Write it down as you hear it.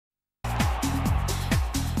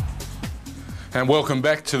And welcome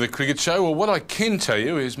back to the Cricket Show. Well, what I can tell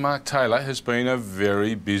you is Mark Taylor has been a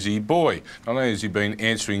very busy boy. Not only has he been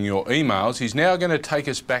answering your emails, he's now going to take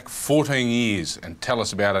us back 14 years and tell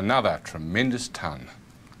us about another tremendous ton.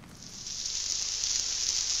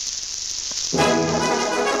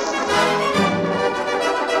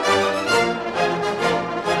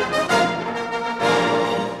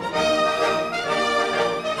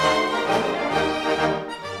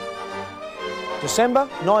 December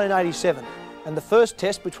 1987, and the first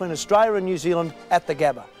test between Australia and New Zealand at the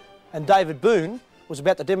Gabba. And David Boon was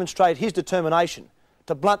about to demonstrate his determination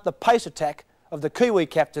to blunt the pace attack of the Kiwi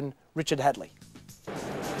captain, Richard Hadley.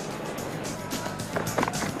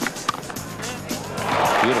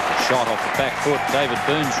 Beautiful shot off the back foot. David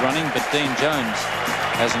Boon's running, but Dean Jones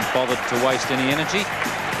hasn't bothered to waste any energy.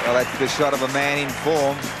 Well, that's the shot of a man in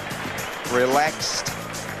form. Relaxed.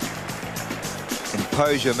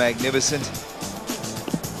 Composure magnificent.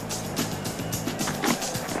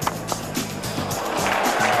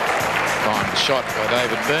 Fine shot by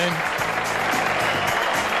David Boon.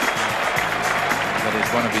 That is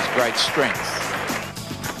one of his great strengths.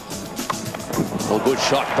 Well, good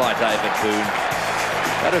shot by David Boon.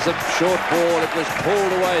 That is a short ball. It was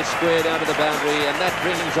pulled away square down to the boundary, and that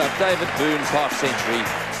brings up David Boon's half century.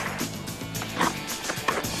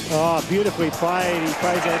 Oh, beautifully played. He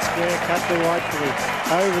plays that square cut delightfully.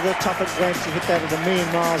 Over the top it went. He hit that at 1,000,000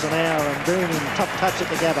 miles an hour, and Boon in top touch at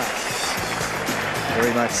the Gabba.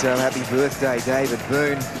 Very much so. Happy birthday, David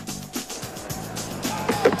Boon.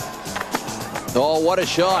 Oh, what a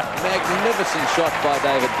shot. Magnificent shot by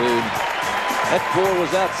David Boon. That ball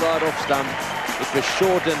was outside off stump. It was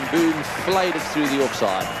short, and Boon flayed it through the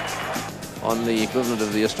offside on the equivalent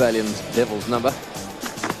of the Australian Devils number.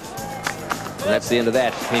 And that's the end of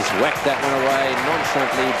that. He's whacked that one away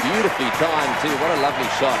nonchalantly, beautifully timed too. What a lovely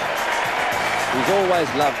shot. He's always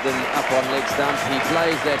loved them up on leg stump. He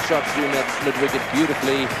plays that shot through mid-wicket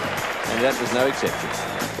beautifully, and that was no exception.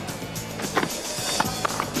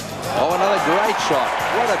 Oh, another great shot.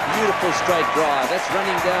 What a beautiful straight drive. That's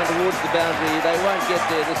running down towards the boundary. They won't get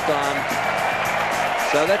there this time.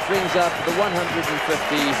 So that brings up the 150,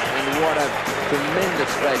 and what a tremendous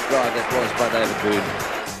straight drive that was by David Boon.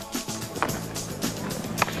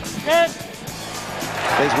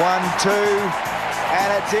 There's 1, 2, and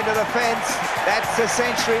it's into the fence. That's a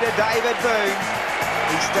century to David Boon.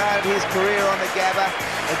 He started his career on the Gabba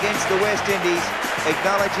against the West Indies,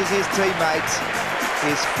 acknowledges his teammates,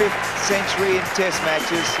 his 5th century in test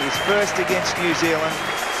matches, his first against New Zealand,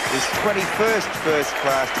 his 21st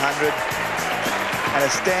first-class 100, and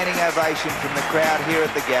a standing ovation from the crowd here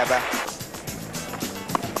at the Gabba.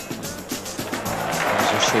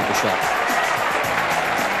 That's a super shot.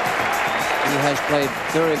 He has played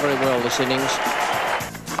very, very well this innings.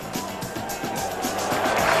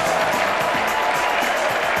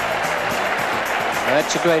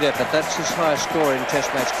 That's a great effort. That's his highest score in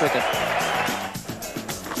Test match cricket.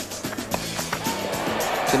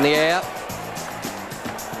 It's in the air.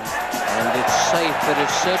 And it's safe, but it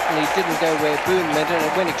certainly didn't go where Boon meant it.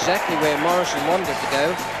 It went exactly where Morrison wanted it to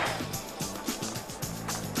go.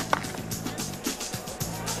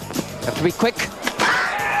 Have to be quick.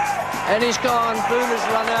 And he's gone. Boon has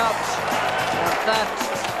run out. Now that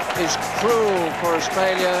is cruel for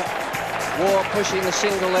Australia. War pushing the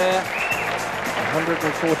single there.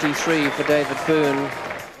 143 for David Boon.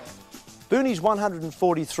 Booney's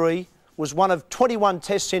 143 was one of 21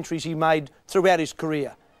 test centuries he made throughout his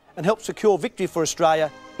career, and helped secure victory for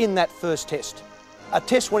Australia in that first test. A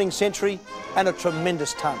test-winning century and a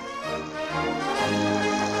tremendous ton.